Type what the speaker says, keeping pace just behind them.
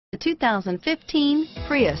The 2015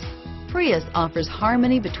 Prius. Prius offers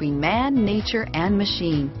harmony between man, nature, and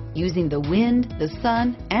machine. Using the wind, the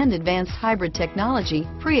sun, and advanced hybrid technology,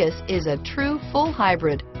 Prius is a true full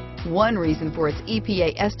hybrid. One reason for its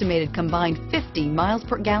EPA estimated combined 50 miles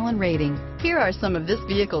per gallon rating. Here are some of this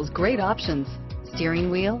vehicle's great options: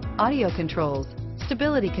 steering wheel audio controls,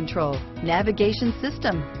 stability control, navigation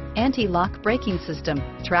system, anti-lock braking system,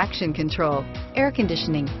 traction control, air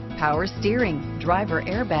conditioning, power steering, driver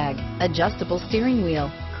airbag, adjustable steering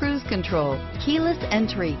wheel, cruise control, keyless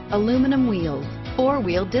entry, aluminum wheels,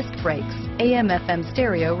 four-wheel disc brakes, AM/FM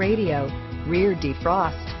stereo radio, rear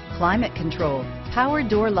defrost, climate control, power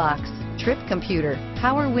door locks, trip computer,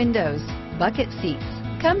 power windows, bucket seats.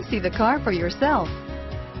 Come see the car for yourself.